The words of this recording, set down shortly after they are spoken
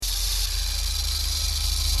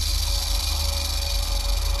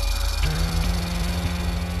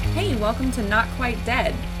welcome to Not Quite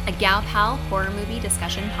Dead, a Gal Pal horror movie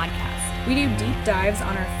discussion podcast. We do deep dives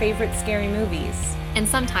on our favorite scary movies. And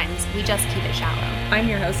sometimes we just keep it shallow. I'm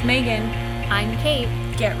your host, Megan. I'm Kate.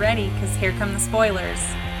 Get ready, because here come the spoilers.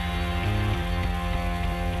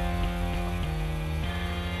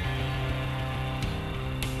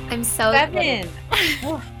 I'm so Seven.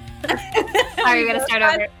 Are you going to start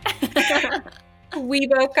over? We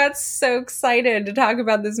both got so excited to talk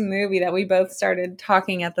about this movie that we both started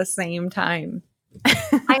talking at the same time.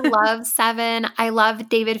 I love Seven. I love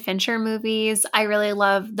David Fincher movies. I really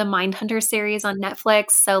love the Mindhunter series on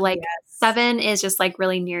Netflix. So yes. Seven is just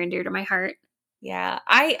really near and dear to my heart. Yeah.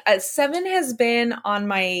 Seven has been on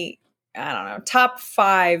my, top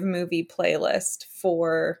 5 movie playlist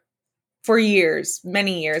for years,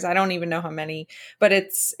 many years. I don't even know how many, but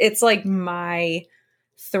it's like my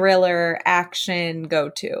thriller action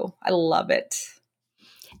go-to. I love it.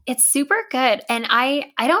 It's super good. And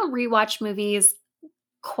I don't rewatch movies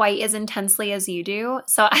quite as intensely as you do.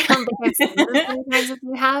 So I don't think I've seen it as many times as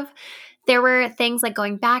you have. There were things like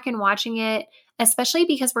going back and watching it, especially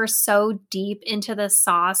because we're so deep into the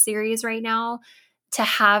Saw series right now, to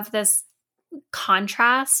have this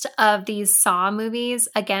contrast of these Saw movies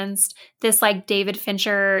against this David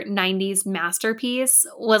Fincher 90s masterpiece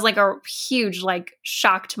was a huge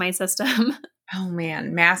shock to my system. Oh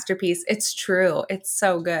man, masterpiece. It's true. It's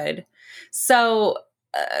so good. So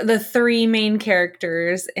the 3 main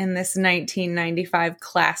characters in this 1995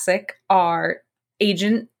 classic are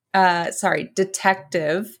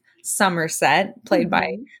Detective Somerset, played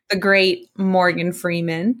by the great Morgan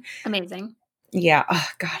Freeman. Amazing. Yeah. Oh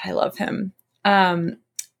God, I love him.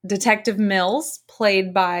 Detective Mills,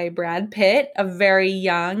 played by Brad Pitt, a very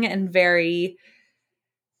young and very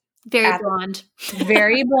blonde.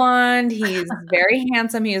 Very blonde. He's very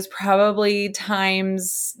handsome. He is probably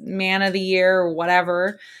Times Man of the Year or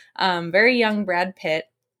whatever. Very young Brad Pitt.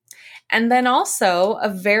 And then also a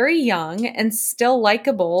very young and still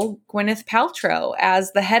likable Gwyneth Paltrow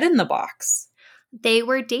as the head in the box. They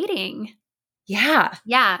were dating. Yeah.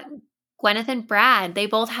 Yeah. Gwyneth and Brad, they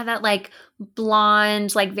both had that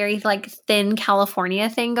blonde, very thin California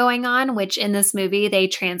thing going on, which in this movie they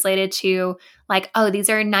translated to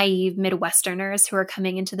these are naive Midwesterners who are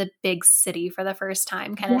coming into the big city for the first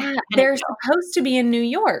time. They're supposed to be in New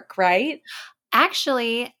York, right?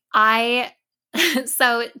 Actually,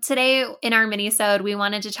 so today in our mini-sode, we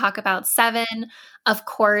wanted to talk about Seven, of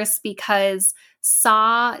course, because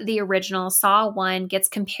Saw, the original Saw 1, gets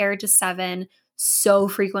compared to Seven so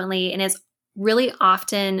frequently and is really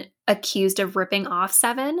often accused of ripping off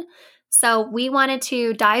Seven. So we wanted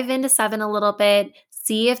to dive into Seven a little bit,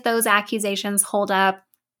 see if those accusations hold up,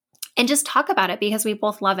 and just talk about it because we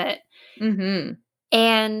both love it. Mm-hmm.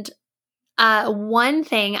 And one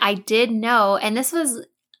thing I did know, and this was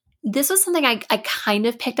something I kind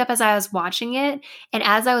of picked up as I was watching it. And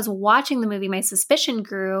as I was watching the movie, my suspicion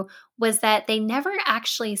grew, was that they never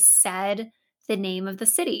actually said the name of the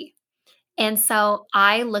city. And so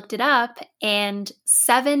I looked it up, and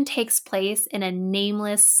Seven takes place in a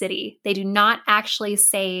nameless city. They do not actually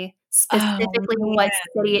say specifically what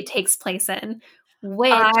city it takes place in.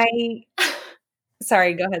 Sorry,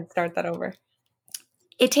 go ahead. Start that over.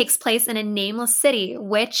 It takes place in a nameless city,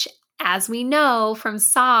 which, as we know from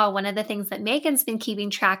Saw, one of the things that Megan's been keeping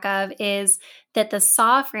track of is that the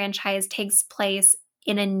Saw franchise takes place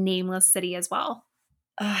in a nameless city as well.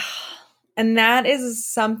 And that is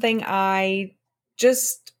something I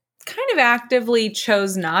just kind of actively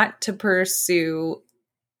chose not to pursue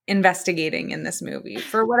investigating in this movie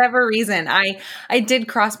for whatever reason. I did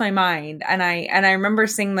cross my mind, and I remember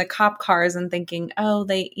seeing the cop cars and thinking, oh,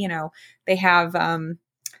 they have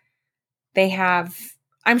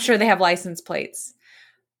I'm sure they have license plates.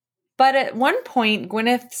 But at one point,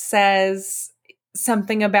 Gwyneth says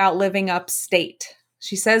something about living upstate.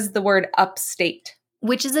 She says the word upstate,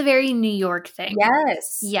 which is a very New York thing.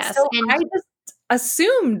 Yes. So I just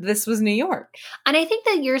assumed this was New York. And I think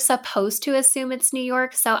that you're supposed to assume it's New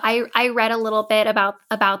York. So I read a little bit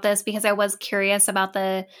about this because I was curious about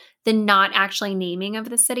the not actually naming of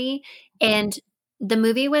the city. And the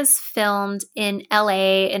movie was filmed in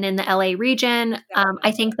LA and in the LA region.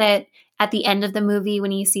 I think that at the end of the movie,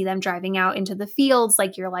 when you see them driving out into the fields,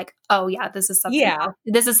 you're like, oh yeah, this is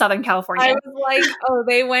Southern California. I was like, oh,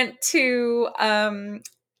 they went to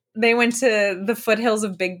the foothills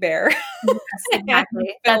of Big Bear. Yes,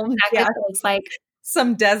 exactly. That's exactly what it's like.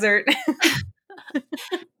 Some desert.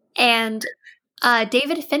 And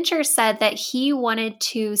David Fincher said that he wanted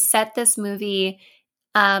to set this movie.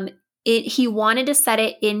 He wanted to set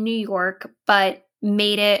it in New York, but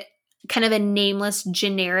made it kind of a nameless,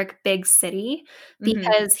 generic big city, Mhm.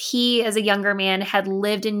 because he, as a younger man, had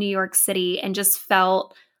lived in New York City and just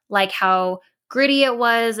felt like how gritty it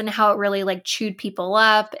was and how it really like chewed people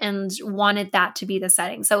up, and wanted that to be the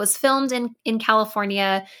setting. So it was filmed in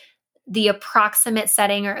California. The approximate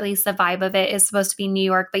setting, or at least the vibe of it, is supposed to be New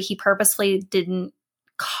York, but he purposefully didn't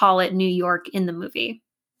call it New York in the movie.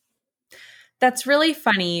 That's really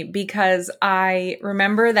funny because I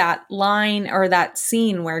remember that line or that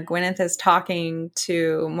scene where Gwyneth is talking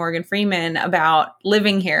to Morgan Freeman about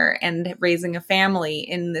living here and raising a family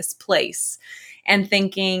in this place, and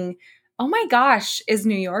thinking, oh my gosh, is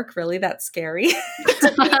New York really that scary to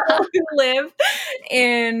people who live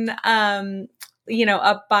in,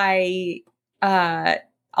 up by,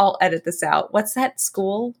 I'll edit this out. What's that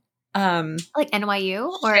school? Like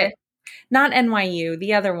NYU or Not NYU,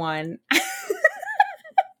 the other one.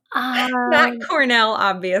 Not um, Cornell,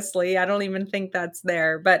 obviously. I don't even think that's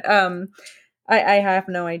there, but I have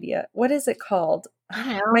no idea. What is it called?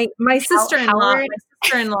 I don't know. My sister-in-law,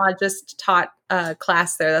 Howard? just taught a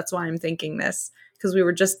class there. That's why I'm thinking this, because we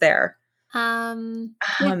were just there. Yeah, I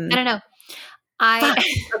don't know.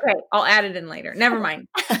 Okay, I'll add it in later. Never mind.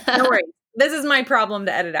 No worries. This is my problem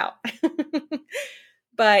to edit out.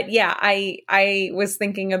 But yeah, I was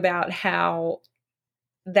thinking about how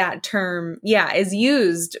that term, is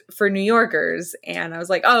used for New Yorkers. And I was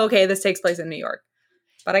like, oh, okay, this takes place in New York.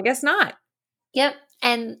 But I guess not. Yep.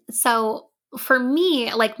 And so for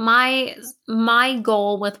me, like my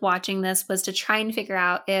goal with watching this was to try and figure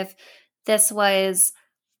out if this was,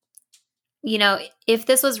 if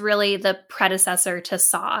this was really the predecessor to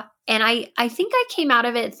Saw. And I think I came out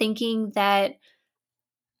of it thinking that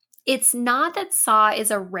it's not that Saw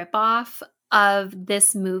is a ripoff of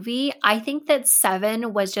this movie. I think that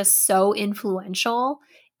Seven was just so influential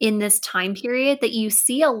in this time period that you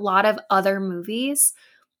see a lot of other movies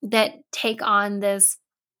that take on this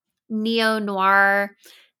neo-noir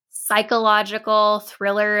psychological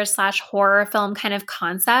thriller / horror film kind of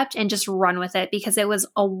concept and just run with it, because it was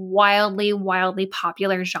a wildly, wildly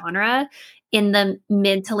popular genre in the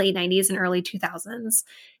mid to late 90s and early 2000s.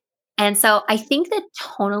 And so I think that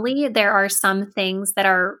tonally there are some things that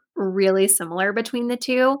are really similar between the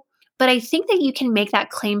two, but I think that you can make that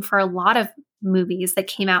claim for a lot of movies that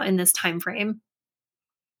came out in this time frame.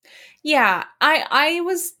 Yeah, I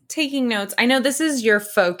was taking notes. I know this is your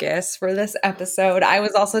focus for this episode. I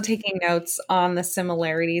was also taking notes on the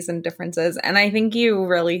similarities and differences, and I think you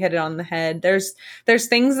really hit it on the head. There's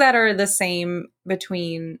things that are the same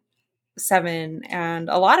between Seven and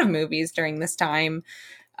a lot of movies during this time,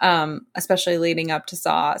 especially leading up to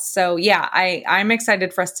Saw. So yeah, I'm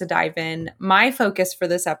excited for us to dive in. My focus for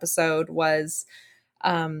this episode was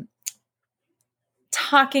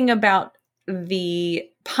talking about the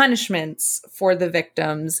punishments for the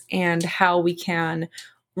victims and how we can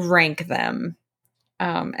rank them.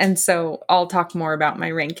 And so I'll talk more about my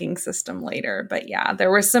ranking system later. But yeah, there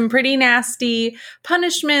were some pretty nasty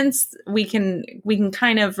punishments. We can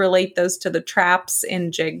kind of relate those to the traps in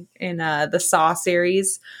the Saw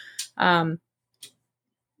series. And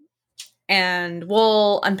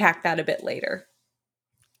we'll unpack that a bit later.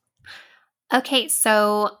 Okay,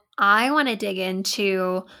 so I want to dig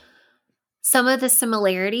into some of the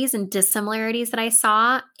similarities and dissimilarities that I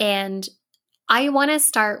saw. And I want to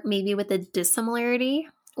start maybe with a dissimilarity,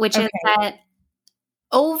 which is that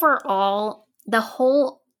overall, the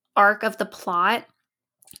whole arc of the plot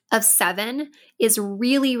of Seven is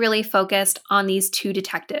really, really focused on these two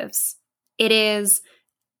detectives. It is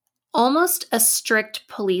almost a strict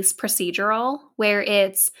police procedural where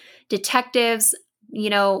it's detectives,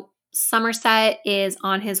 Somerset is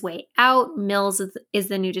on his way out. Mills is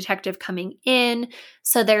the new detective coming in.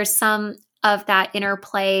 So there's some of that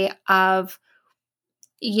interplay of,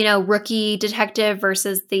 rookie detective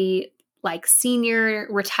versus the like senior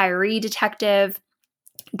retiree detective.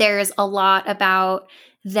 There's a lot about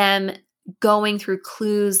them going through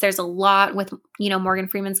clues. There's a lot with, Morgan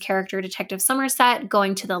Freeman's character, Detective Somerset,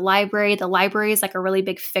 going to the library. The library is like a really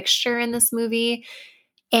big fixture in this movie.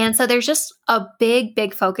 And so there's just a big,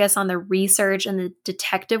 big focus on the research and the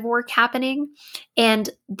detective work happening. And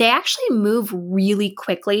they actually move really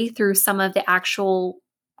quickly through some of the actual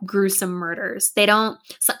gruesome murders.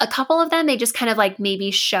 A couple of them, they just kind of like maybe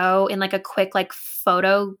show in like a quick like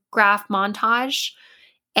photograph montage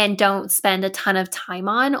and don't spend a ton of time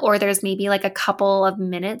on, or there's maybe like a couple of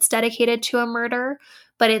minutes dedicated to a murder,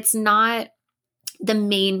 but it's not the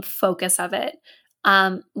main focus of it.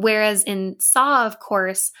 Whereas in Saw, of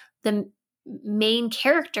course, the main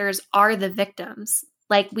characters are the victims.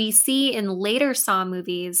 Like we see in later Saw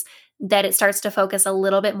movies, that it starts to focus a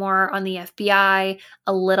little bit more on the FBI,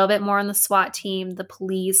 a little bit more on the SWAT team, the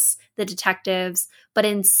police, the detectives. But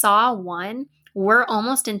in Saw 1, we're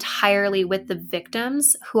almost entirely with the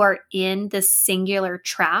victims who are in this singular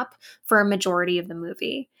trap for a majority of the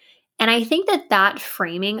movie. And I think that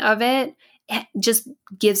framing of it just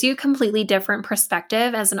gives you a completely different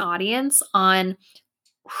perspective as an audience on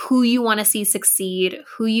who you want to see succeed,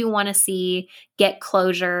 who you want to see get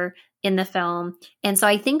closure in the film. And so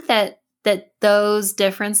I think that those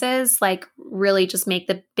differences like really just make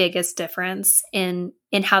the biggest difference in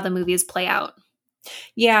how the movies play out.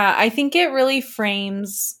 Yeah, I think it really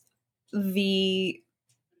frames the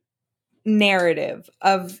narrative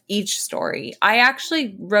of each story. I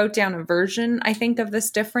actually wrote down a version, I think, of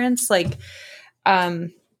this difference, like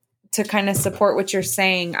to kind of support what you're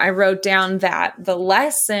saying. I wrote down that the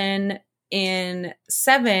lesson in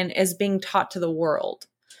 7 is being taught to the world.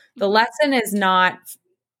 The lesson is not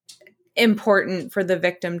important for the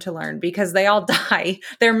victim to learn because they all die.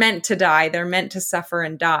 They're meant to die. They're meant to suffer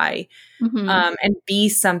and die, and be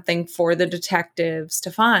something for the detectives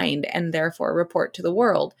to find and therefore report to the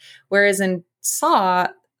world. Whereas in Saw,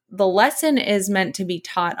 the lesson is meant to be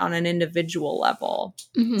taught on an individual level.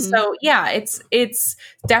 So yeah, it's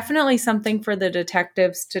definitely something for the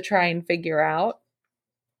detectives to try and figure out.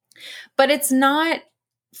 But it's not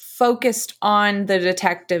focused on the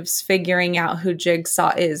detectives figuring out who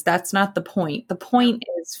Jigsaw is. That's not the point. The point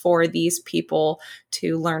is for these people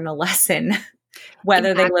to learn a lesson,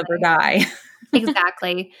 whether they live or die.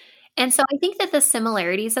 Exactly. And so I think that the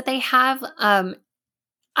similarities that they have,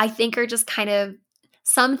 I think are just kind of,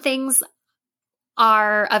 some things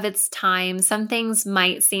are of its time. Some things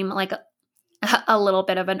might seem like a little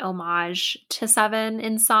bit of an homage to 7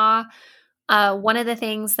 in Saw. One of the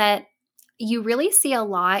things that you really see a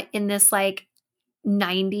lot in this like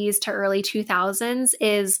 90s to early 2000s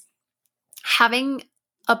is having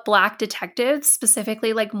a Black detective,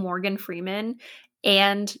 specifically like Morgan Freeman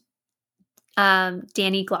and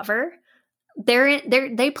Danny Glover.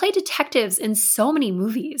 They play detectives in so many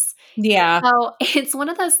movies. Yeah. So it's one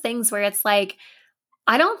of those things where it's like,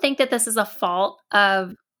 I don't think that this is a fault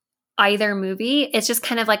of either movie. It's just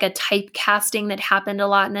kind of like a typecasting that happened a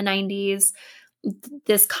lot in the 90s.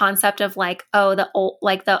 This concept of like, oh,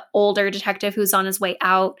 the older detective who's on his way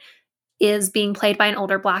out is being played by an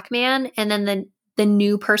older Black man, and then the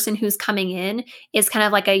new person who's coming in is kind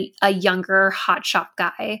of like a younger hotshot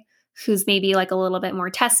guy who's maybe like a little bit more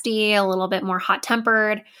testy, a little bit more hot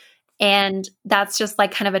tempered, and that's just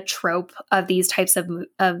like kind of a trope of these types of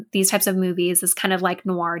movies. Is kind of like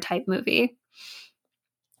noir type movie.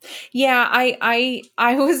 Yeah, I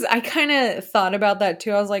kind of thought about that too.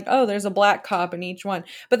 I was like, oh, there's a Black cop in each one,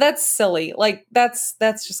 but that's silly. Like that's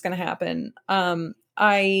just gonna happen.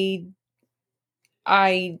 I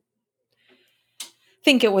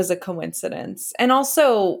think it was a coincidence, and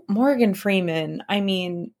also Morgan Freeman. I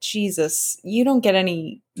mean, Jesus, you don't get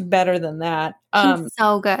any better than that. He's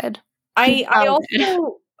so good. I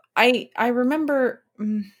remember.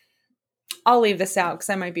 I'll leave this out because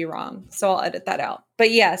I might be wrong, so I'll edit that out. But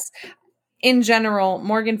yes, in general,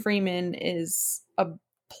 Morgan Freeman is a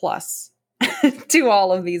plus to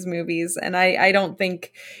all of these movies, and I don't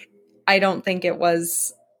think it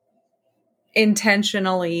was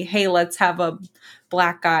intentionally, hey, let's have a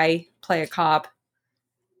Black guy play a cop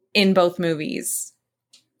in both movies.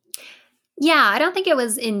 Yeah, I don't think it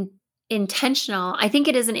was intentional. I think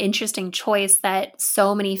it is an interesting choice that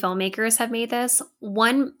so many filmmakers have made this.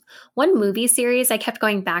 One movie series I kept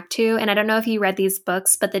going back to, and I don't know if you read these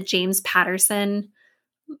books, but the James Patterson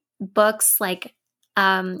books, like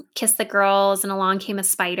Kiss the Girls and Along Came a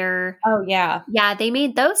Spider. Oh, yeah. Yeah, they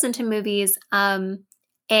made those into movies.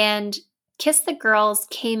 And Kiss the Girls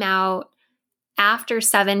came out after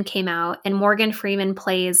 7 came out, and Morgan Freeman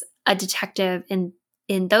plays a detective in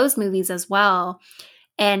those movies as well.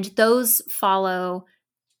 And those follow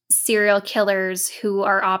serial killers who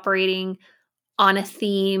are operating on a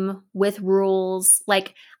theme with rules.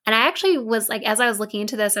 Like, and I actually was like, as I was looking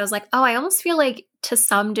into this, I was like, oh, I almost feel like to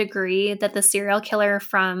some degree that the serial killer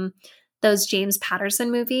from those James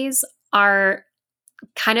Patterson movies are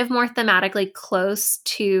kind of more thematically close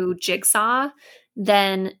to Jigsaw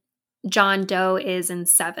than John Doe is in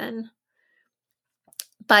 7.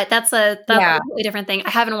 But that's a completely different thing. I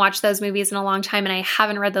haven't watched those movies in a long time, and I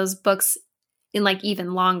haven't read those books in like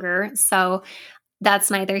even longer. So that's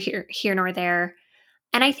neither here nor there.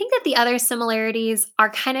 And I think that the other similarities are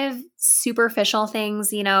kind of superficial things,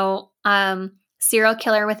 serial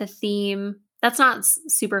killer with a theme. That's not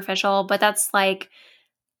superficial, but that's like,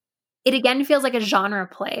 it again feels like a genre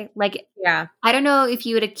play. Like, yeah, I don't know if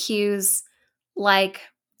you would accuse like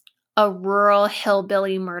a rural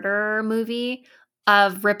hillbilly murder movie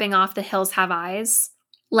of ripping off The Hills Have Eyes.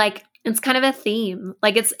 Like, it's kind of a theme.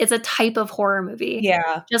 Like, it's a type of horror movie.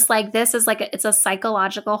 Yeah. Just like this is like it's a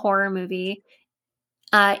psychological horror movie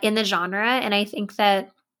in the genre. And I think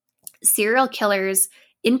that serial killers,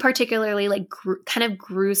 in particularly like kind of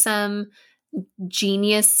gruesome,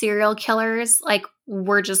 genius serial killers, like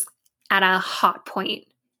were just at a hot point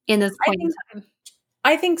in this point in time.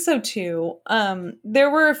 I think so too. There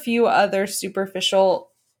were a few other superficial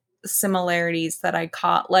similarities that I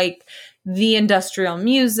caught, like the industrial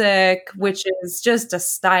music, which is just a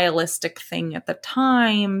stylistic thing at the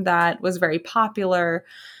time that was very popular.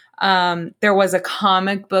 There was a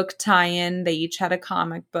comic book tie-in. They each had a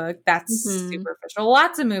comic book. That's superficial.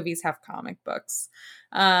 Lots of movies have comic books.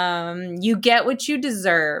 You Get What You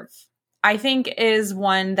Deserve, I think, is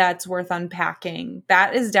one that's worth unpacking.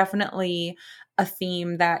 That is definitely a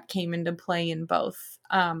theme that came into play in both.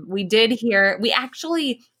 We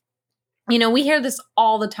actually, we hear this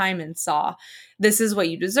all the time in Saw. This is what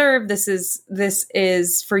you deserve. This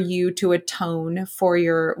is for you to atone for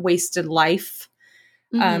your wasted life.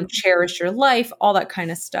 Cherish your life, all that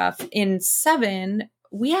kind of stuff. In 7,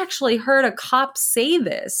 we actually heard a cop say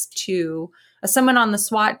this to someone on the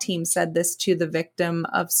SWAT team said this to the victim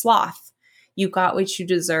of Sloth. You got what you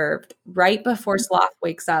deserved, right before Sloth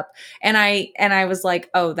wakes up. And I was like,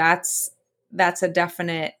 oh, that's a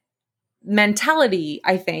definite mentality,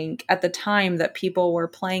 I think, at the time that people were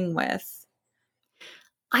playing with.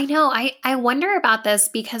 I know. I wonder about this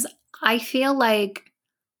because I feel like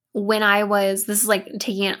this is like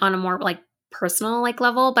taking it on a more like personal like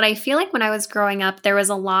level, but I feel like when I was growing up, there was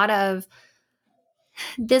a lot of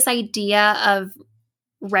this idea of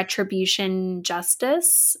retribution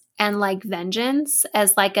justice and like vengeance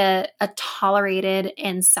as like a tolerated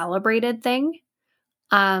and celebrated thing.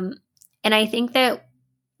 And I think that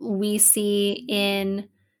we see in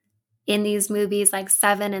these movies like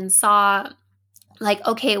Seven and Saw, like,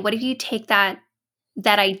 okay, what if you take that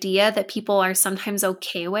idea that people are sometimes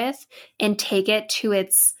okay with and take it to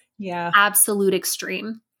its absolute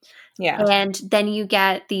extreme? Yeah. And then you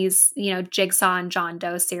get these, Jigsaw and John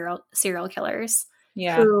Doe serial killers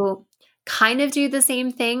who kind of do the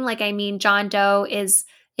same thing. Like, I mean, John Doe is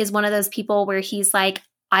one of those people where he's like,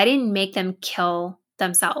 I didn't make them kill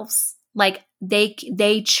themselves. Like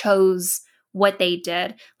they chose what they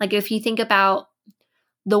did. Like, if you think about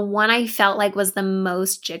the one I felt like was the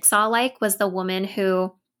most Jigsaw-like was the woman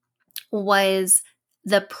who was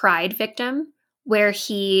the Pride victim, where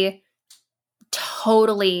he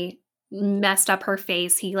totally messed up her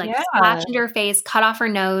face. He splashed into her face, cut off her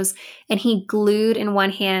nose, and he glued in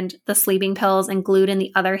one hand the sleeping pills and glued in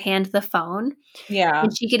the other hand the phone. Yeah.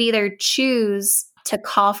 And she could either choose to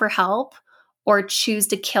call for help or choose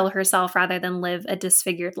to kill herself rather than live a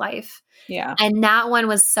disfigured life. Yeah. And that one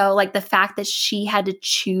was so, like, the fact that she had to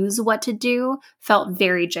choose what to do felt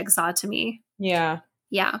very Jigsaw to me. Yeah.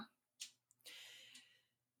 Yeah.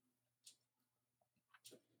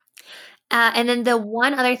 And then the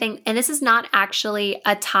one other thing, and this is not actually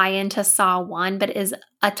a tie-in to Saw 1, but is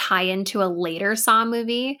a tie-in to a later Saw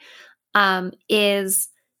movie, is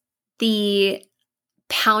the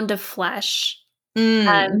pound of flesh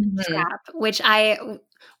trap, which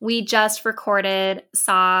we just recorded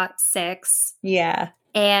Saw 6. Yeah.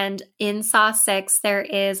 And in Saw 6, there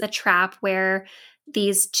is a trap where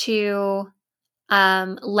these two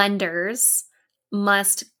lenders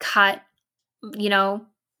must cut,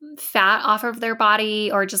 fat off of their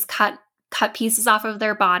body or just cut pieces off of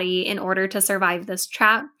their body in order to survive this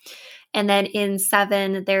trap. And then in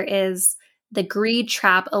 7, there is the greed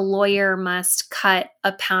trap. A lawyer must cut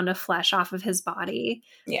a pound of flesh off of his body.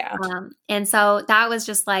 Yeah. And so that was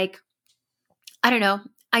just like, I don't know.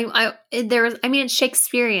 It's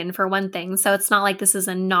Shakespearean for one thing. So it's not like this is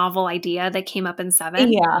a novel idea that came up in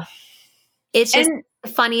 7. Yeah. It's just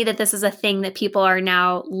funny that this is a thing that people are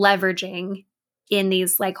now leveraging in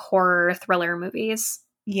these like horror thriller movies.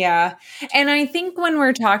 Yeah. And I think when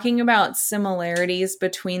we're talking about similarities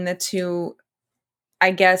between the two,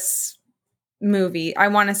 I guess, I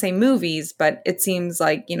want to say movies, but it seems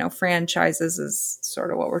like, franchises is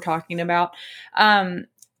sort of what we're talking about.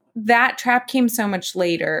 That trap came so much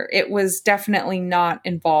later. It was definitely not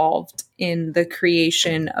involved in the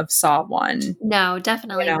creation of Saw 1. No,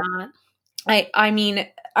 definitely not. I mean,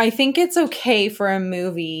 I think it's okay for a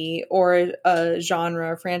movie or a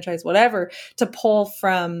genre or franchise, whatever, to pull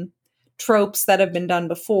from tropes that have been done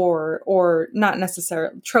before, or not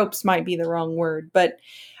necessarily, tropes might be the wrong word, but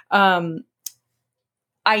pulling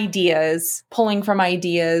from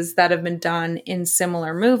ideas that have been done in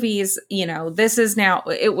similar movies. This is now,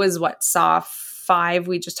 it was Saw 5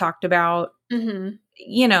 we just talked about, Mm-hmm.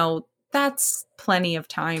 you know, that's plenty of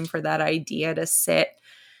time for that idea to sit.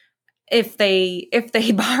 If they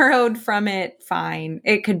borrowed from it, fine.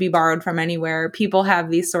 It could be borrowed from anywhere. People have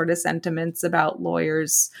these sort of sentiments about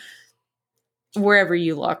lawyers wherever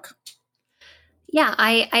you look. Yeah,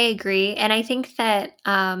 I agree. And I think that,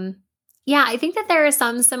 yeah, I think that there are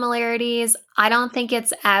some similarities. I don't think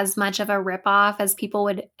it's as much of a ripoff as people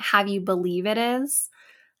would have you believe it is.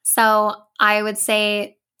 So I would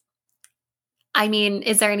say, I mean,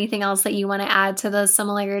 is there anything else that you want to add to the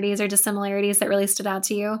similarities or dissimilarities that really stood out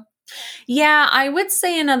to you? Yeah, I would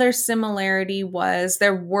say another similarity was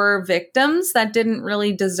there were victims that didn't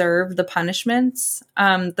really deserve the punishments.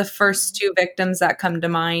 The first 2 victims that come to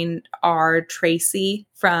mind are Tracy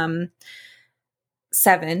from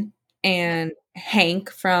 7 and Hank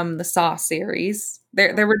from the Saw series.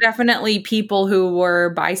 There were definitely people who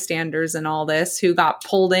were bystanders in all this who got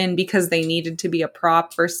pulled in because they needed to be a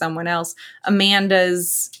prop for someone else.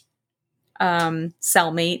 Amanda's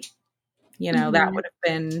cellmate, you know, that Mhm. would have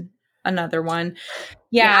been another one.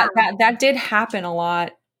 Yeah. Yeah, that did happen a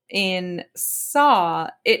lot in Saw.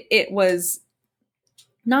 It was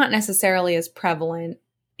not necessarily as prevalent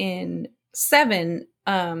in 7,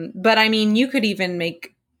 but I mean, you could even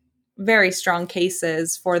make very strong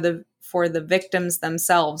cases for the victims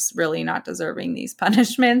themselves really not deserving these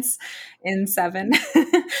punishments in 7.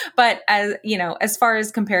 But as you know, as far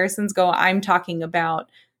as comparisons go, I'm talking about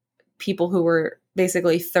people who were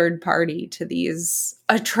basically third party to these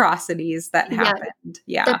atrocities that Yeah. happened.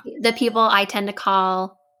 Yeah. The people I tend to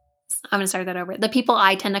call, I'm going to start that over. The people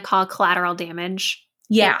I tend to call collateral damage.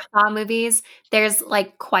 Yeah. In Saw movies, there's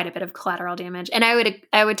like quite a bit of collateral damage. And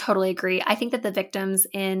I would totally agree. I think that the victims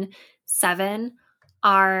in 7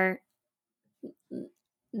 are,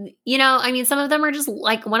 you know, I mean, some of them are just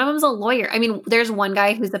like, one of them's a lawyer. I mean, there's one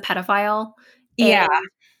guy who's a pedophile. Yeah.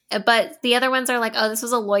 But the other ones are like, oh, this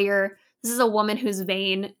was a lawyer. This is a woman who's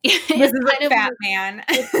vain. This is a fat man.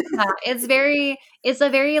 It's a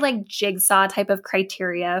very like jigsaw type of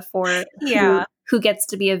criteria for Yeah. who gets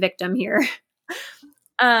to be a victim here.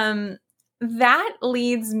 That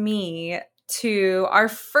leads me to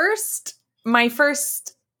my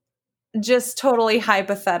first just totally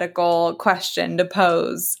hypothetical question to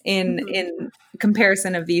pose in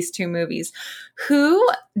comparison of these 2 movies. Who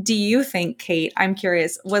do you think, Kate, I'm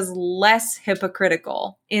curious, was less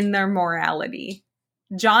hypocritical in their morality?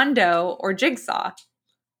 John Doe or Jigsaw?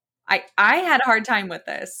 I had a hard time with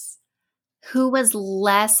this. Who was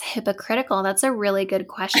less hypocritical? That's a really good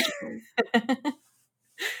question.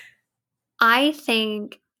 I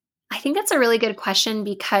think that's a really good question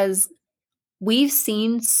because we've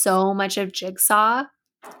seen so much of Jigsaw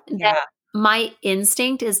Yeah. that my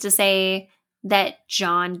instinct is to say that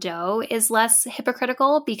John Doe is less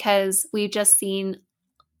hypocritical because we've just seen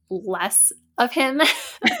less of him.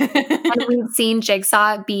 And we've seen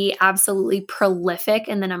Jigsaw be absolutely prolific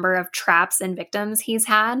in the number of traps and victims he's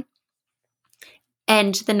had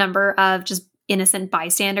and the number of just innocent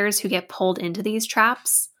bystanders who get pulled into these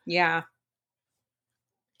traps. Yeah.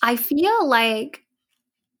 I feel like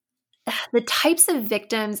the types of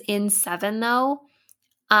victims in 7, though,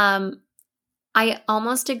 I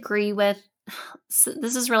almost agree with. So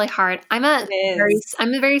this is really hard. I'm a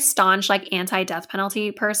very staunch like anti-death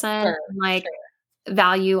penalty person. Sure, Like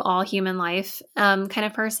value all human life kind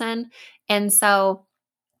of person. And so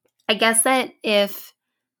I guess that if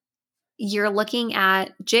you're looking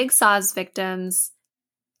at Jigsaw's victims,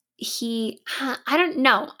 I don't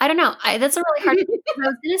know. That's a really hard. I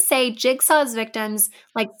was going to say Jigsaw's victims,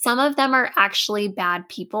 like some of them are actually bad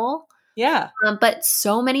people. Yeah. But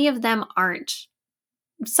so many of them aren't.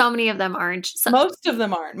 So many of them aren't. Most of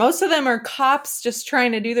them aren't. Most of them are cops just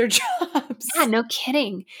trying to do their jobs. Yeah, no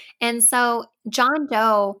kidding. And so John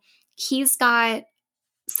Doe, he's got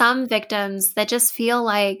some victims that just feel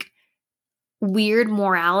like weird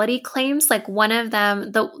morality claims. Like one of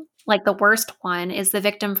them, the worst one is the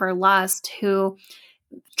victim for lust who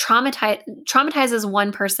traumatizes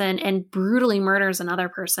one person and brutally murders another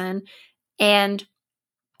person. And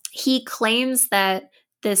he claims that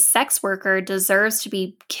this sex worker deserves to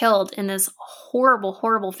be killed in this horrible,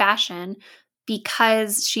 horrible fashion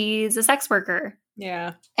because she's a sex worker.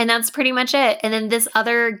 Yeah. And that's pretty much it. And then this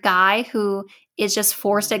other guy who is just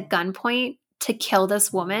forced at gunpoint to kill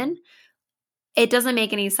this woman, it doesn't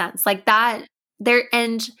make any sense. Like that there,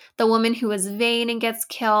 and the woman who is vain and gets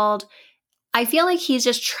killed, I feel like he's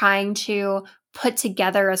just trying to put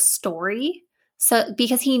together a story. So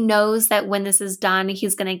because he knows that when this is done,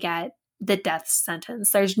 he's going to get the death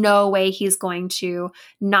sentence. There's no way he's going to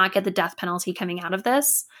not get the death penalty coming out of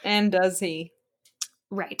this. And does he?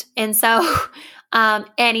 Right. And so,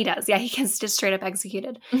 and he does. Yeah, he gets just straight up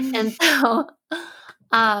executed. And so,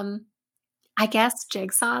 I guess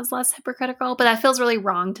Jigsaw is less hypocritical, but that feels really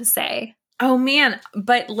wrong to say. Oh man,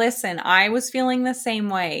 but listen, I was feeling the same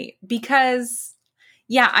way because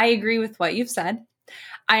yeah, I agree with what you've said.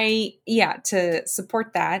 To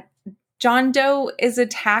support that, John Doe is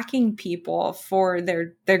attacking people for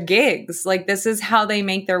their gigs. Like this is how they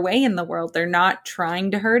make their way in the world. They're not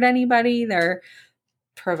trying to hurt anybody. They're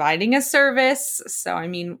providing a service. So I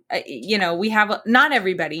mean, we have not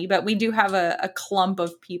everybody, but we do have a clump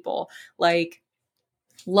of people like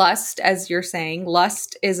Lust, as you're saying.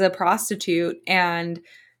 Lust is a prostitute and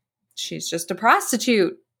she's just a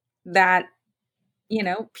prostitute that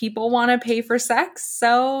people want to pay for sex,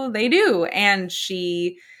 so they do. And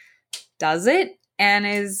she does it and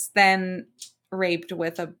is then raped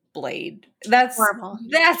with a blade. That's horrible.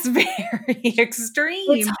 That's very extreme.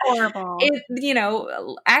 It's horrible.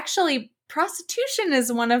 Actually, prostitution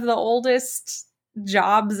is one of the oldest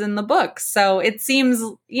jobs in the book. So it seems,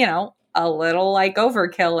 a little like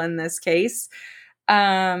overkill in this case.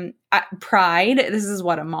 Pride, this is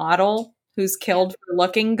what a model who's killed for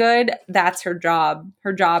looking good. That's her job.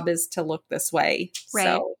 Her job is to look this way.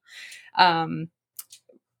 Right. So,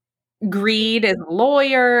 Greed is a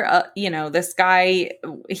lawyer. This guy,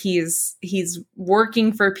 he's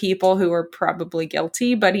working for people who are probably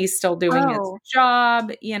guilty, but he's still doing his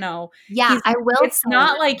job. Yeah, I will. It's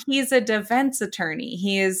not like he's a defense attorney.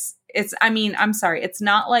 I'm sorry. It's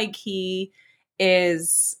not like he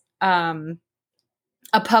is a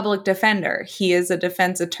public defender. He is a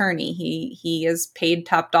defense attorney. He is paid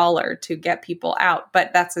top dollar to get people out,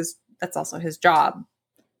 but that's also his job,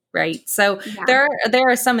 right? So yeah. there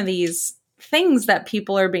are some of these things that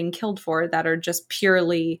people are being killed for that are just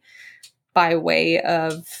purely by way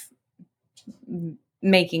of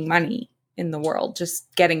making money in the world,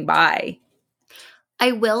 just getting by.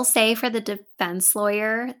 I will say for the defense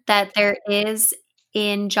lawyer that there is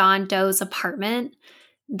in John Doe's apartment,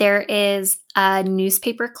 there is a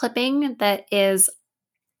newspaper clipping that is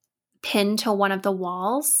pinned to one of the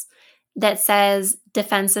walls that says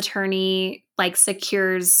defense attorney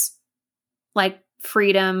secures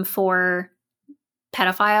freedom for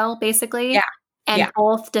pedophile, basically. Yeah. And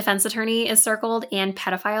both defense attorney is circled and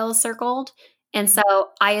pedophile is circled. And so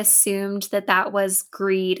I assumed that was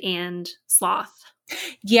greed and sloth.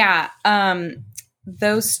 Yeah.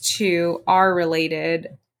 Those two are related.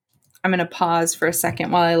 I'm going to pause for a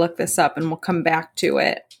second while I look this up and we'll come back to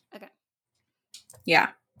it. Okay. Yeah.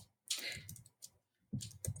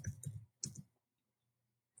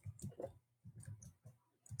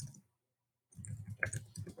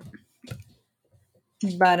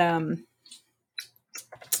 But,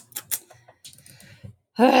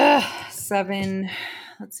 7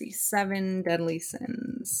 deadly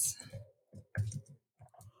sins.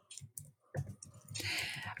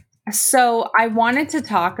 So I wanted to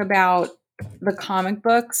talk about the comic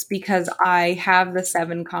books because I have the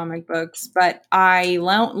 7 comic books, but I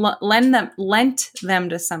lent them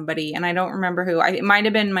to somebody, and I don't remember who. It might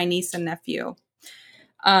have been my niece and nephew.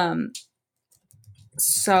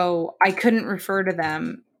 So I couldn't refer to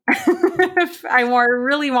them. I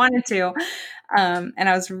really wanted to, and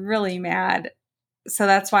I was really mad. So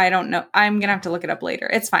that's why I don't know. I'm gonna have to look it up later.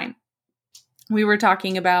 It's fine. We were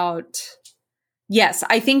talking about. Yes,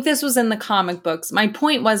 I think this was in the comic books. My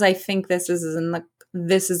point was, I think this is in the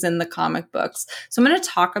comic books. So I'm going to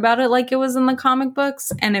talk about it like it was in the comic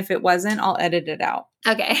books, and if it wasn't, I'll edit it out.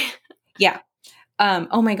 Okay. Yeah.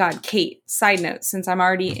 Oh my God, Kate. Side note: since I'm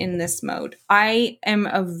already in this mode, I am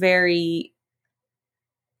a very,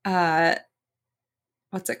 what's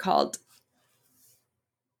it called?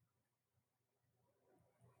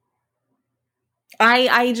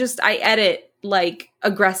 I edit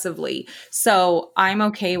aggressively. So I'm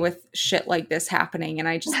okay with shit like this happening and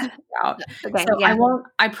I just get out. Okay, so yeah.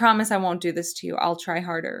 I promise I won't do this to you. I'll try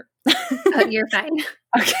harder. Oh, you're fine.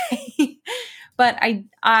 Okay. But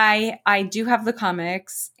I do have the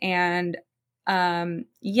comics and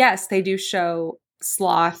yes, they do show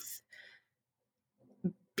Sloth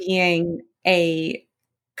being a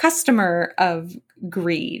customer of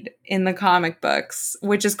Greed in the comic books,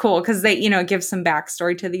 which is cool because they, give some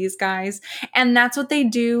backstory to these guys. And that's what they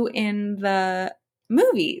do in the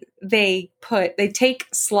movie. They take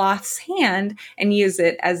Sloth's hand and use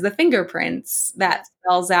it as the fingerprints that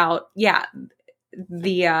spells out,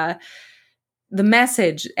 the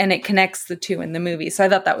message, and it connects the two in the movie. So I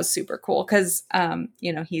thought that was super cool because,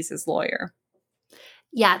 he's his lawyer.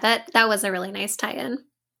 Yeah, that was a really nice tie-in.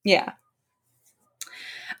 Yeah.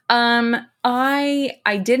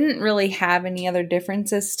 I didn't really have any other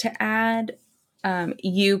differences to add.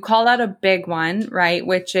 You called out a big one, right?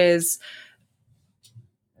 Which is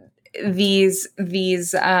these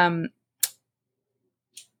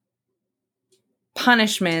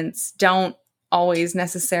punishments don't always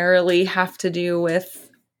necessarily have to do with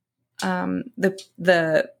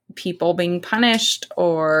the people being punished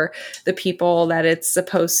or the people that it's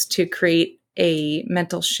supposed to create a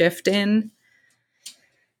mental shift in.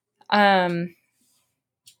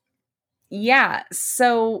 Yeah.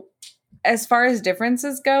 So as far as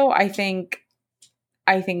differences go, I think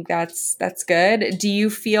that's good. Do you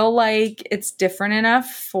feel like it's different enough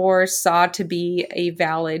for Saw to be a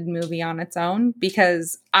valid movie on its own?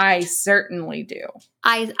 Because I certainly do.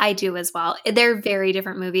 I do as well. They're very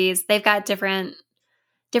different movies. They've got different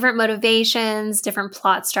motivations, different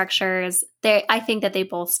plot structures. I think that they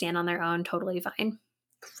both stand on their own totally fine.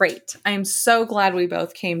 Great. I'm so glad we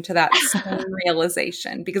both came to that same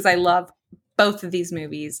realization because I love both of these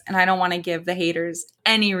movies and I don't want to give the haters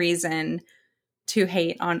any reason to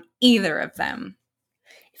hate on either of them.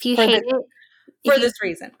 If you hate it for this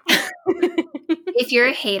reason. If you're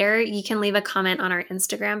a hater, you can leave a comment on our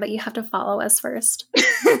Instagram, but you have to follow us first.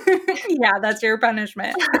 Yeah, that's your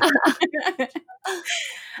punishment.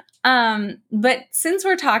 But since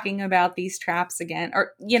we're talking about these traps again,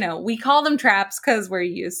 or we call them traps because we're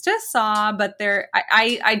used to Saw, but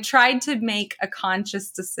I tried to make a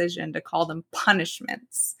conscious decision to call them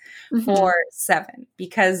punishments for 7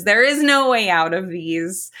 because there is no way out of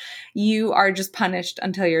these. You are just punished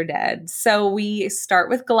until you're dead. So we start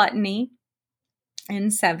with gluttony.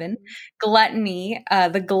 In 7, gluttony,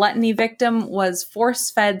 the gluttony victim was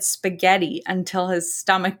force-fed spaghetti until his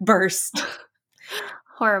stomach burst.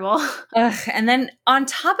 Horrible. And then on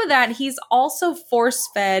top of that, he's also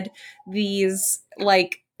force-fed these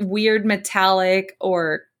like weird metallic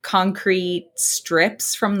or concrete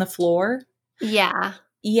strips from the floor. Yeah.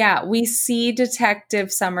 Yeah, we see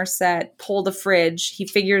Detective Somerset pull the fridge. He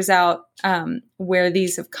figures out where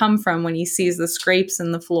these have come from when he sees the scrapes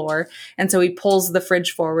in the floor. And so he pulls the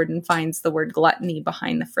fridge forward and finds the word gluttony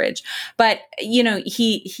behind the fridge. But,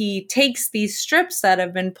 he takes these strips that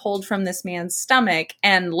have been pulled from this man's stomach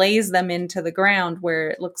and lays them into the ground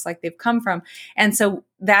where it looks like they've come from. And so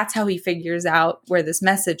that's how he figures out where this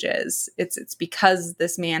message is. It's because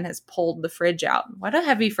this man has pulled the fridge out. What a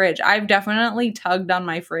heavy fridge. I've definitely tugged on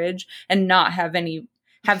my fridge and not have any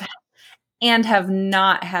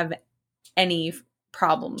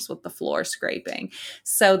problems with the floor scraping.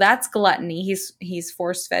 So that's gluttony. He's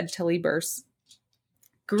force-fed till he bursts.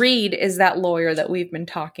 Greed is that lawyer that we've been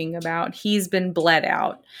talking about. He's been bled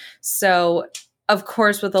out. So, of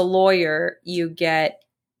course, with a lawyer, you get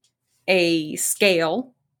a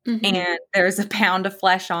scale and there's a pound of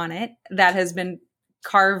flesh on it that has been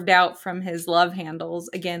carved out from his love handles.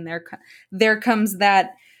 Again, there comes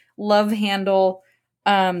that love handle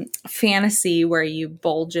fantasy where you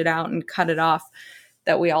bulge it out and cut it off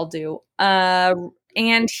that we all do.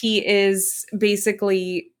 And he is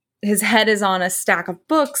basically, his head is on a stack of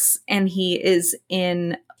books and he is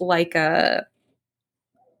in like a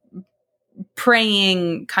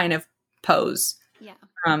praying kind of pose. Yeah.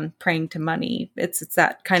 Praying to money. It's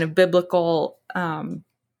that kind of biblical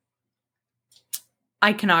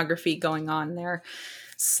iconography going on there.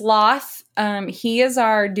 Sloth, he is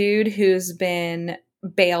our dude who's been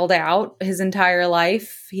bailed out his entire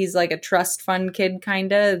life. He's like a trust fund kid,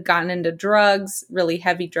 kind of gotten into drugs, really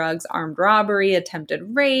heavy drugs, armed robbery,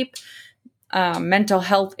 attempted rape, mental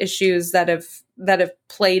health issues that have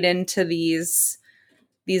played into these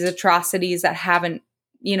atrocities that haven't,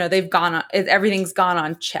 they've gone on, everything's gone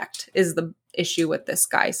unchecked is the issue with this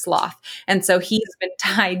guy, Sloth. And so he's been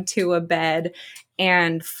tied to a bed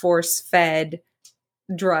and force-fed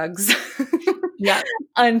drugs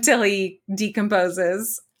until he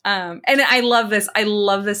decomposes. And I love this. I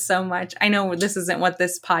love this so much. I know this isn't what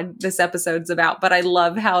this episode's about, but I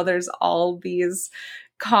love how there's all these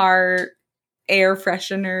car air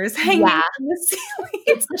fresheners hanging from the ceiling.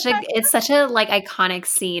 It's such a like iconic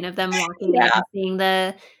scene of them walking in and seeing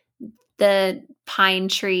the pine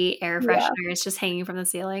tree air fresheners just hanging from the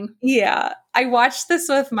ceiling. Yeah. I watched this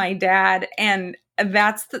with my dad and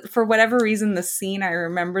that's for whatever reason the scene I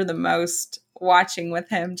remember the most watching with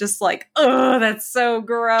him, just like, oh, that's so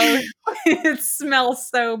gross. It smells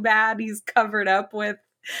so bad. He's covered up with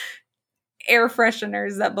air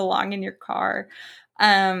fresheners that belong in your car.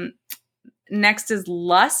 Next is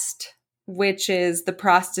Lust, which is the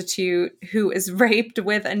prostitute who is raped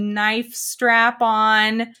with a knife strap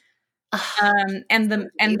on. And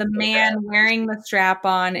the man wearing the strap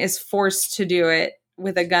on is forced to do it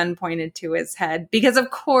with a gun pointed to his head because, of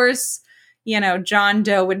course, John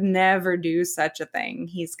Doe would never do such a thing.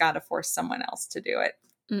 He's got to force someone else to do it.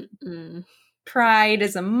 Mm-mm. Pride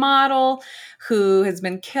is a model who has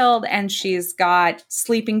been killed, and she's got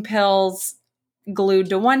sleeping pills glued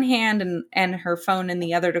to one hand and her phone in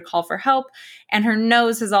the other to call for help. And her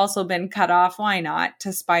nose has also been cut off. Why not?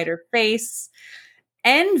 To spite her face.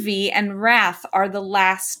 Envy and wrath are the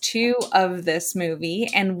last two of this movie.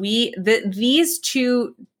 And these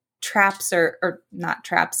two traps or not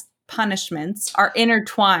traps, punishments are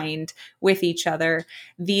intertwined with each other.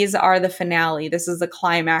 These are the finale. This is the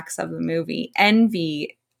climax of the movie.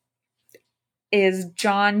 Envy is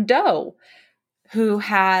John Doe, who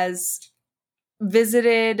has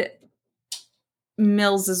visited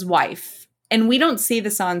Mills's wife. And we don't see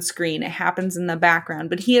this on screen. It happens in the background,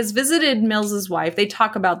 but he has visited Mills's wife. They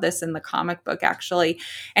talk about this in the comic book, actually.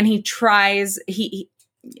 And he tries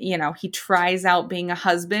out being a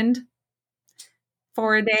husband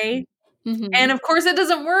for a day. Mm-hmm. And of course it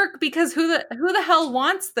doesn't work, because who the hell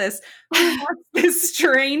wants this? Who wants this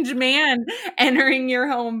strange man entering your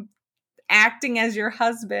home acting as your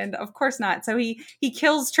husband? Of course not. So he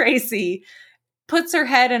kills Tracy, puts her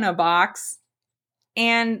head in a box,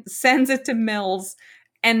 and sends it to Mills.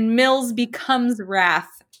 And Mills becomes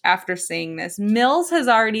wrath after seeing this. Mills has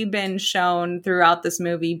already been shown throughout this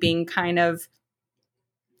movie being kind of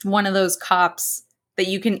one of those cops that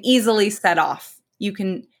you can easily set off. You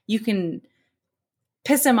can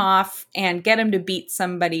piss him off and get him to beat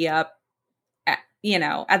somebody up at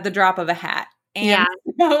the drop of a hat. And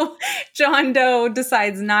so John Doe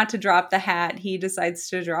decides not to drop the hat. He decides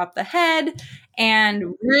to drop the head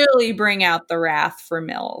and really bring out the wrath for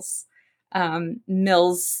Mills.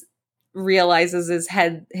 Mills realizes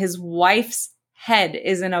his wife's head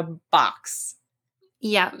is in a box.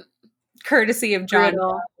 Yeah. Courtesy of John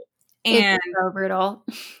Doe. And it's so brutal.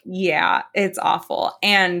 Yeah, it's awful.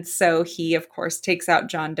 And so he, of course, takes out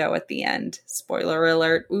John Doe at the end. Spoiler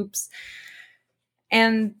alert. Oops.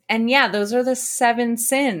 And yeah, those are the 7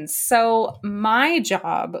 sins. So my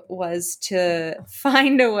job was to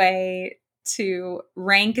find a way to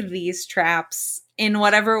rank these traps in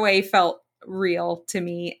whatever way felt real to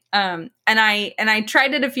me. And I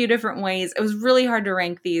tried it a few different ways. It was really hard to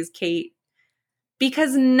rank these, Kate,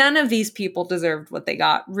 because none of these people deserved what they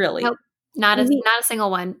got, really. Nope. Not a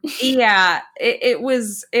single one. Yeah, it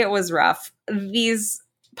was rough. These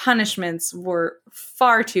punishments were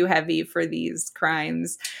far too heavy for these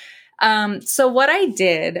crimes. So what I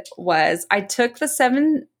did was I took the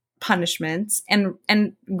 7 punishments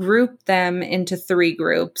and grouped them into 3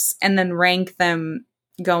 groups and then rank them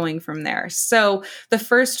going from there. So the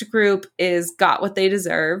first group is got what they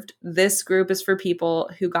deserved. This group is for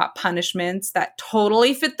people who got punishments that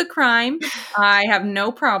totally fit the crime. I have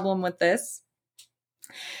no problem with this.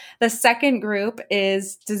 The second group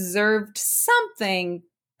is deserved something,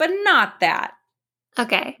 but not that.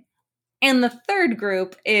 Okay. And the third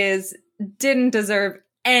group is didn't deserve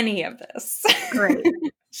any of this. Great.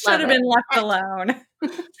 Should have been left alone.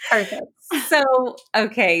 Perfect.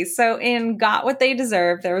 So in Got What They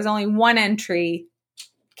Deserve, there was only one entry.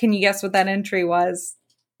 Can you guess what that entry was?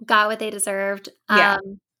 Got what they deserved. Yeah.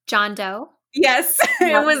 John Doe. Yes,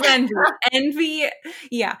 it was Envy. Envy.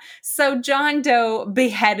 Yeah. So John Doe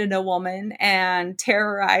beheaded a woman and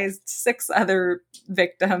terrorized 6 other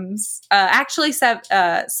victims. Actually,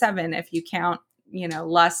 7 if you count,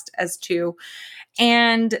 Lust as 2.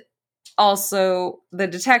 And also the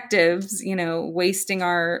detectives, wasting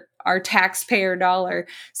our taxpayer dollar.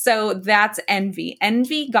 So that's Envy.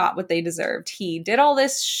 Envy got what they deserved. He did all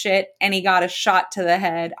this shit and he got a shot to the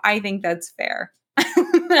head. I think that's fair.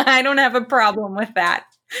 I don't have a problem with that.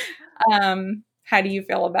 How do you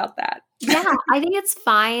feel about that? Yeah, I think it's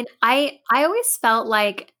fine. I always felt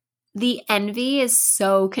like the envy is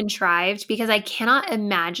so contrived because I cannot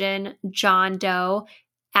imagine John Doe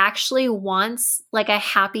actually wants like a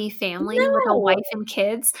happy family with a wife and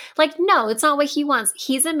kids. Like, no, it's not what he wants.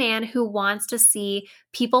 He's a man who wants to see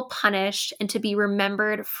people punished and to be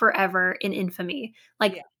remembered forever in infamy.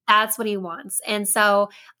 Like, that's what he wants. And so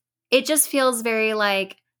it just feels very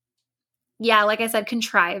like I said,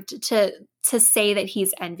 contrived to say that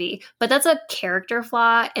he's envy. But that's a character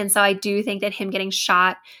flaw. And so I do think that him getting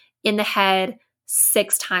shot in the head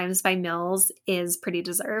 6 times by Mills is pretty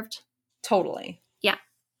deserved. Totally. Yeah.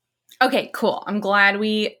 Okay, cool. I'm glad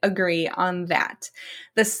we agree on that.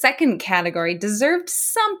 The second category deserved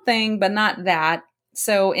something, but not that.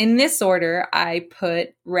 So in this order, I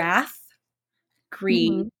put wrath,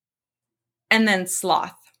 greed, and then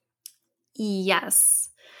sloth. Yes.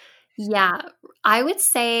 Yeah. I would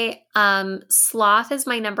say sloth is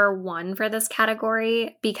my number 1 for this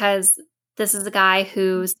category because this is a guy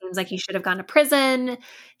who seems like he should have gone to prison.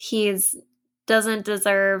 He's doesn't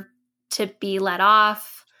deserve to be let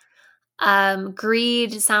off.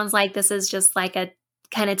 Greed sounds like this is just like a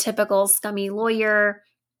kind of typical scummy lawyer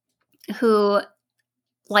who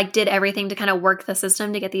like did everything to kind of work the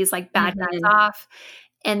system to get these like bad guys off.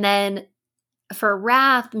 And then for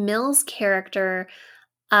Wrath, Mill's character,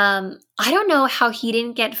 I don't know how he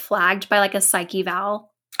didn't get flagged by like a psych eval.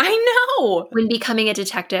 I know. When becoming a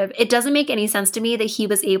detective. It doesn't make any sense to me that he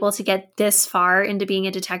was able to get this far into being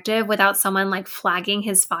a detective without someone like flagging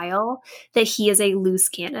his file that he is a loose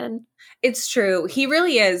cannon. It's true. He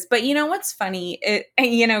really is. But you know what's funny?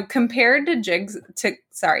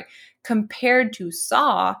 Compared to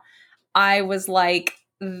Saw, I was like,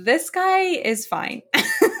 this guy is fine.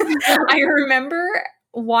 I remember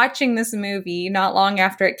watching this movie not long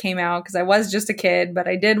after it came out because I was just a kid, but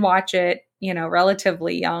I did watch it,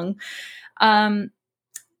 relatively young.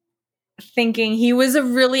 Thinking he was a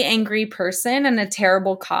really angry person and a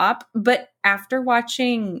terrible cop. But after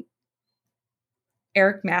watching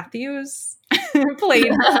Eric Matthews played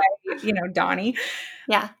by, Donnie.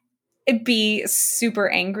 Yeah. It'd be super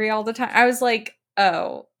angry all the time. I was like,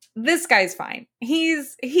 oh, this guy's fine.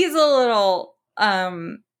 He's a little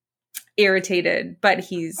irritated, but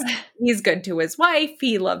he's good to his wife.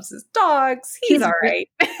 He loves his dogs. He's all right.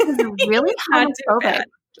 He's really homophobic.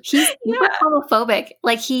 He's super homophobic.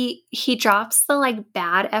 Like he drops the like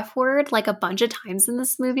bad F word like a bunch of times in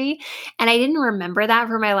this movie. And I didn't remember that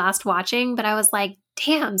for my last watching, but I was like,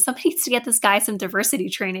 damn, somebody needs to get this guy some diversity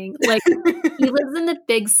training. Like he lives in the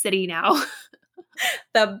big city now.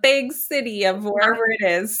 The big city of wherever it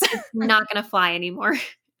is. It's not going to fly anymore.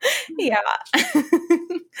 Yeah.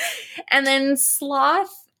 And then Sloth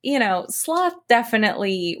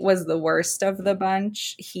definitely was the worst of the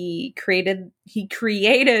bunch. He created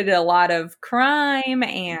a lot of crime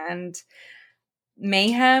and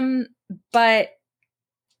mayhem, but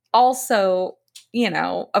also,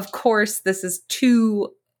 of course, this is too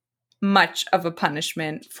much of a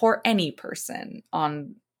punishment for any person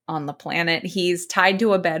on the planet. He's tied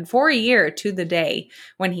to a bed for a year to the day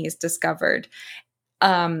when he's discovered.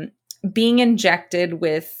 Being injected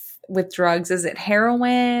with drugs. Is it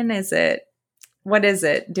heroin? What is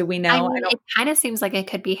it? Do we know? I mean, it kind of seems like it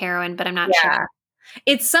could be heroin, but I'm not sure.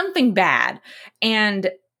 It's something bad. And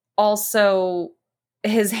also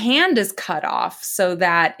his hand is cut off so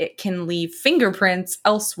that it can leave fingerprints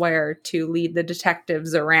elsewhere to lead the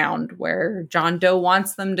detectives around where John Doe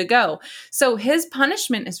wants them to go. So his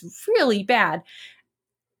punishment is really bad.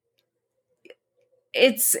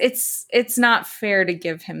 It's not fair to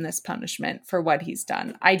give him this punishment for what he's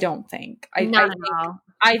done. I don't think. I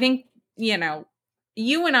think,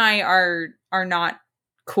 you and I are not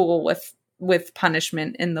cool with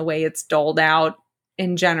punishment in the way it's doled out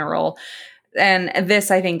in general. And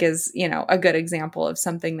this, I think, is, a good example of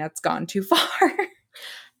something that's gone too far.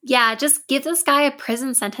 Yeah, just give this guy a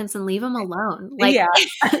prison sentence and leave him alone. Like, yeah.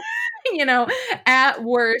 At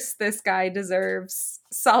worst, this guy deserves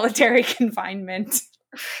solitary confinement.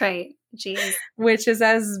 Right. Jeez. Which is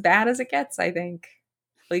as bad as it gets, I think,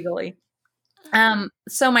 legally.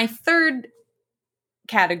 So my third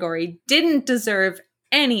category didn't deserve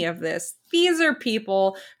any of this. These are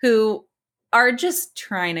people who are just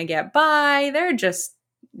trying to get by. They're just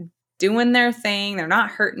doing their thing. They're not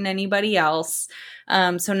hurting anybody else.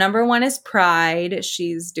 So number one is Pride.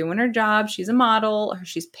 She's doing her job. She's a model.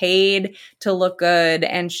 She's paid to look good,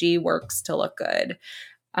 and she works to look good.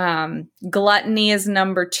 Gluttony is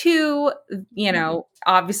number two.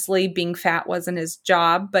 Obviously being fat wasn't his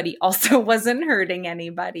job, but he also wasn't hurting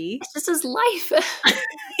anybody. It's just his life.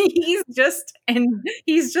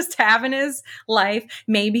 he's just having his life.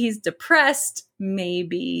 Maybe he's depressed.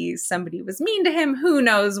 Maybe somebody was mean to him. Who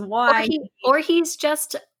knows why? Or he's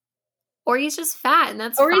just fat, and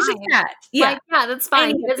that's fine. Or he's just fat. Yeah. That's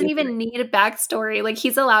fine. He doesn't even need a backstory. Like,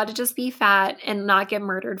 he's allowed to just be fat and not get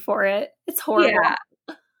murdered for it. It's horrible. Yeah.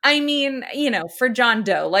 I mean, for John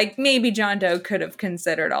Doe, like maybe John Doe could have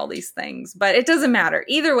considered all these things, but it doesn't matter.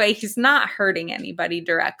 Either way, he's not hurting anybody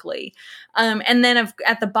directly. And then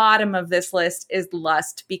at the bottom of this list is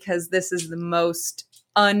lust, because this is the most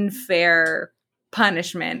unfair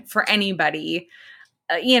punishment for anybody.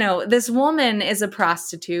 This woman is a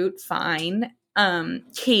prostitute, fine.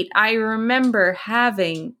 Kate, I remember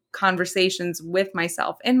having conversations with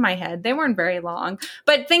myself in my head. They weren't very long,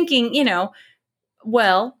 but thinking,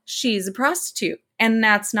 well, she's a prostitute and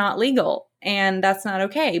that's not legal and that's not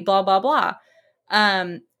okay, blah, blah, blah.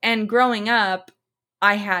 And growing up,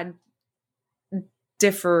 I had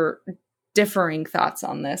differing thoughts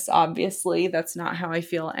on this. Obviously, that's not how I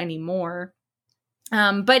feel anymore.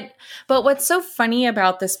 But what's so funny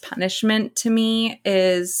about this punishment to me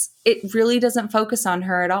is it really doesn't focus on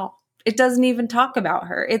her at all. It doesn't even talk about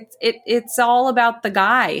her. It's all about the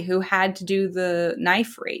guy who had to do the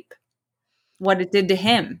knife rape, what it did to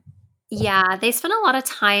him. Yeah, they spent a lot of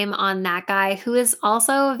time on that guy who is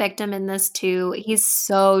also a victim in this too. He's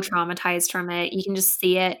so traumatized from it. You can just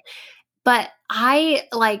see it. But I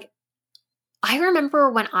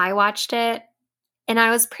remember when I watched it, and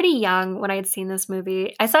I was pretty young when I had seen this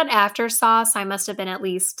movie. I saw it after Saw, so I must have been at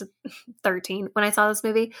least 13 when I saw this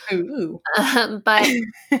movie. Ooh. But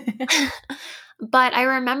but I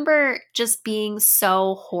remember just being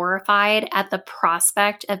so horrified at the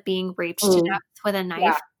prospect of being raped to death with a knife.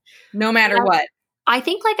 Yeah. No matter what. I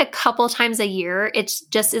think like a couple times a year, it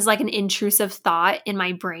just is like an intrusive thought in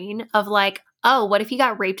my brain of like, oh, what if you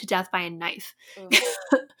got raped to death by a knife?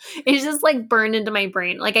 It's just like burned into my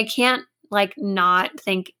brain. Like I can't like not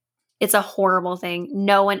think it's a horrible thing.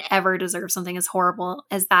 No one ever deserves something as horrible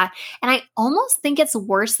as that. And I almost think it's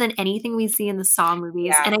worse than anything we see in the Saw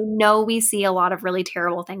movies. Yeah. And I know we see a lot of really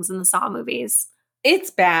terrible things in the Saw movies. It's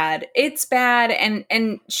bad. It's bad.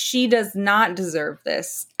 And she does not deserve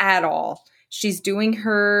this at all. She's doing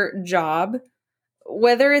her job,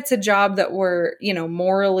 whether it's a job that we're,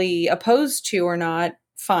 morally opposed to or not,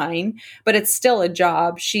 fine, but it's still a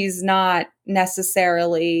job. She's not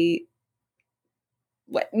necessarily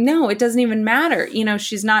no, it doesn't even matter.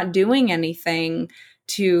 She's not doing anything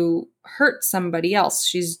to hurt somebody else.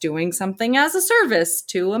 She's doing something as a service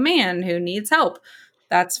to a man who needs help.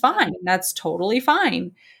 That's fine. That's totally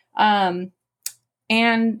fine. And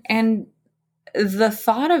the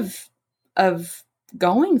thought of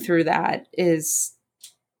going through that is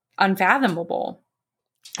unfathomable.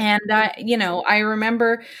 And I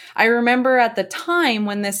remember at the time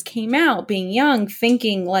when this came out, being young,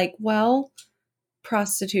 thinking like, well,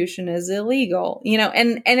 prostitution is illegal,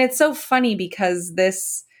 and it's so funny because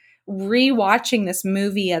rewatching this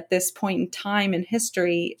movie at this point in time in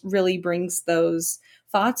history really brings those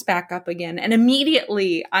thoughts back up again. And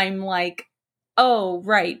immediately I'm like, oh,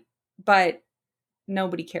 right. But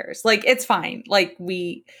nobody cares. Like, it's fine. Like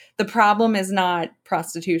the problem is not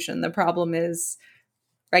prostitution. The problem is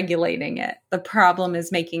regulating it. The problem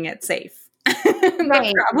is making it safe.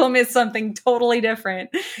 The problem is something totally different.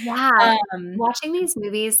 Yeah. Watching these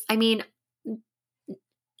movies, I mean,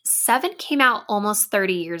 Seven came out almost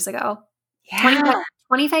 30 years ago. Yeah.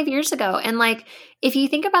 25 years ago. And like, if you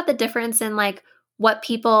think about the difference in like what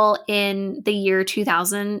people in the year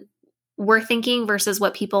 2000 were thinking versus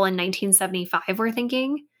what people in 1975 were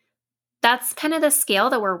thinking, that's kind of the scale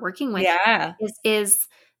that we're working with. Yeah. Is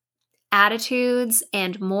attitudes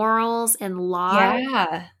and morals and law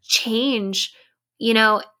change,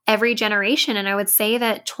 every generation. And I would say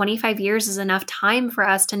that 25 years is enough time for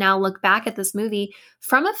us to now look back at this movie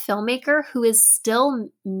from a filmmaker who is still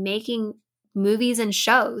making movies and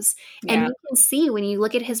shows. Yeah. And you can see when you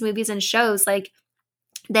look at his movies and shows, like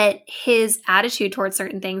that his attitude towards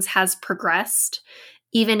certain things has progressed,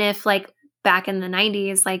 even if like back in the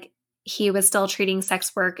 90s, like he was still treating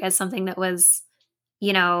sex work as something that was,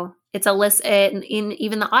 it's illicit, and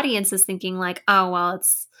even the audience is thinking like, oh, well,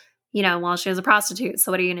 it's, well, she was a prostitute,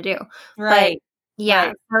 so what are you going to do? Right. But yeah.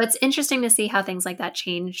 Right. So it's interesting to see how things like that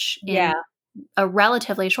change in a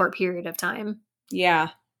relatively short period of time.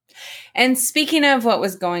 Yeah. And speaking of what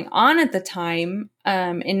was going on at the time,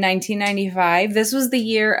 in 1995, this was the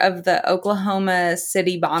year of the Oklahoma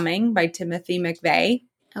City bombing by Timothy McVeigh.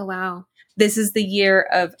 Oh, wow. This is the year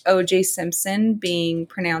of O.J. Simpson being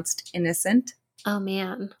pronounced innocent. Oh,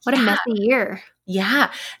 man. What a messy year.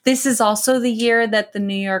 Yeah. This is also the year that the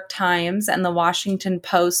New York Times and the Washington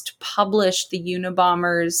Post published the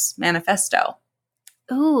Unabomber's manifesto.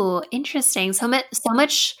 Ooh, interesting. So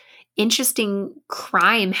much interesting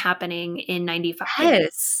crime happening in 95.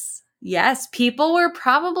 Yes. People were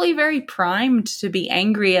probably very primed to be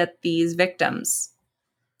angry at these victims.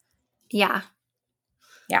 Yeah.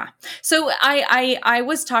 Yeah. So I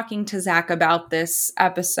was talking to Zach about this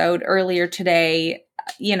episode earlier today.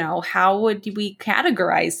 How would we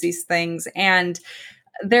categorize these things? And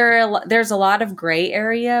there's a lot of gray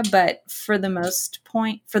area, but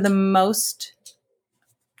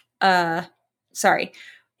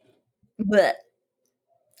but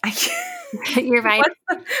you're right.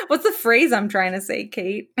 What's the phrase I'm trying to say,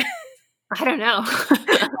 Kate? I don't know.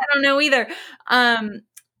 I don't know either.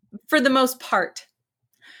 For the most part.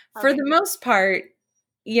 Okay. For the most part,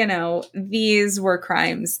 these were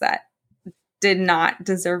crimes that did not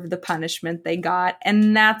deserve the punishment they got.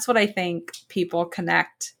 And that's what I think people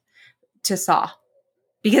connect to Saw.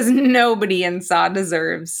 Because nobody in Saw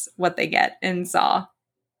deserves what they get in Saw.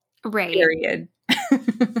 Right. Period.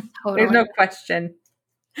 Totally. There's no question.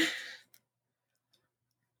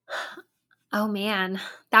 Oh man,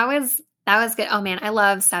 that was good. Oh man, I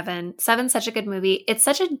love Seven. Seven's such a good movie. It's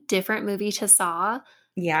such a different movie to Saw.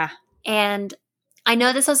 Yeah. And I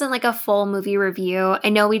know this wasn't like a full movie review. I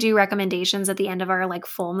know we do recommendations at the end of our like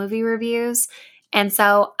full movie reviews. And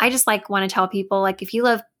so I just like want to tell people, like, if you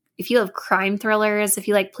love crime thrillers, if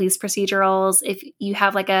you like police procedurals, if you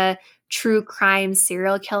have like a true crime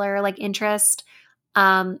serial killer like interest,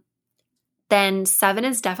 then Seven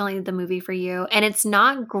is definitely the movie for you. And it's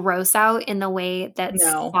not gross out in the way that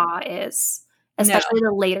Saw is, especially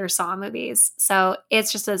the later Saw movies. So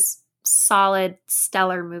it's just a solid,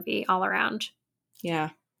 stellar movie all around. Yeah.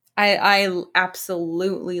 I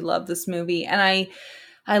absolutely love this movie. And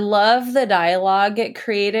I love the dialogue it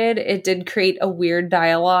created. It did create a weird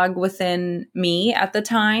dialogue within me at the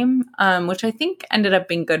time, which I think ended up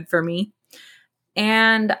being good for me.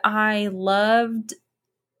 And I loved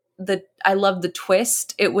the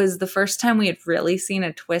twist. It was the first time we had really seen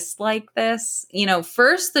a twist like this. You know,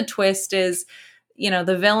 first the twist is, you know,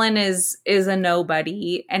 the villain is a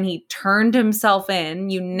nobody and he turned himself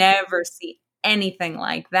in. You never see anything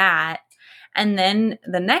like that. And then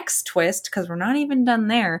the next twist, because we're not even done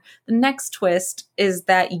there, the next twist is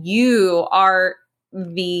that you are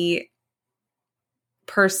the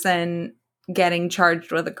person getting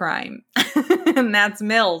charged with a crime. And that's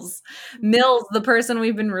Mills. Mills, the person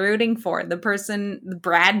we've been rooting for, the person,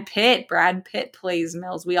 Brad Pitt. Brad Pitt plays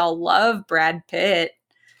Mills. We all love Brad Pitt.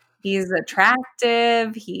 He's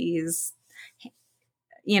attractive. He's,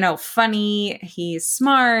 you know, funny. He's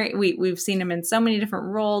smart. We've seen him in so many different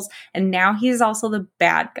roles. And now he's also the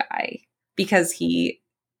bad guy because he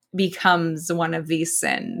becomes one of these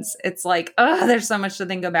sins. It's like, oh, there's so much to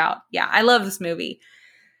think about. Yeah, I love this movie.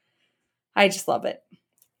 I just love it.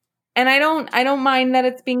 And I don't mind that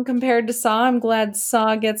it's being compared to Saw. I'm glad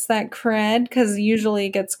Saw gets that cred because usually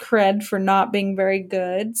it gets cred for not being very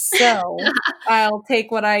good. So I'll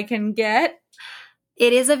take what I can get.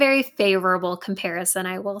 It is a very favorable comparison,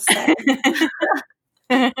 I will say.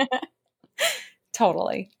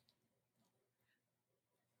 Totally.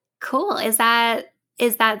 Cool. Is that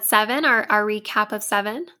Seven, our recap of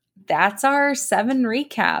Seven? That's our Seven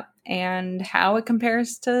recap and how it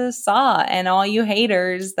compares to Saw. And all you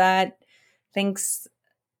haters that thinks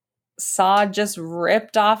Saw just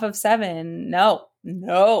ripped off of Seven. No,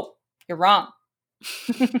 you're wrong.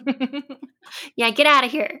 Yeah, get out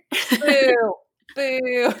of here. Boo.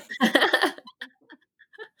 Boo.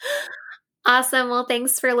 Awesome. Well,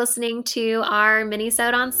 thanks for listening to our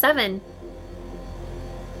mini-sode on Seven.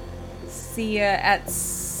 See ya at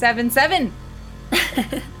 7/7.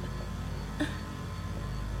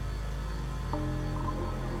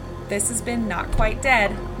 This has been Not Quite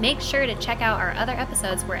Dead. Make sure to check out our other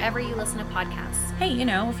episodes wherever you listen to podcasts. Hey, you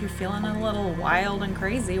know, if you're feeling a little wild and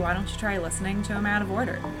crazy, why don't you try listening to them out of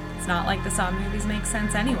order? It's not like the Saw movies make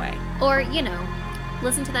sense anyway. Or, you know,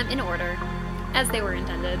 listen to them in order, as they were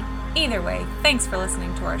intended. Either way, thanks for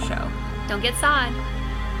listening to our show. Don't get sawed.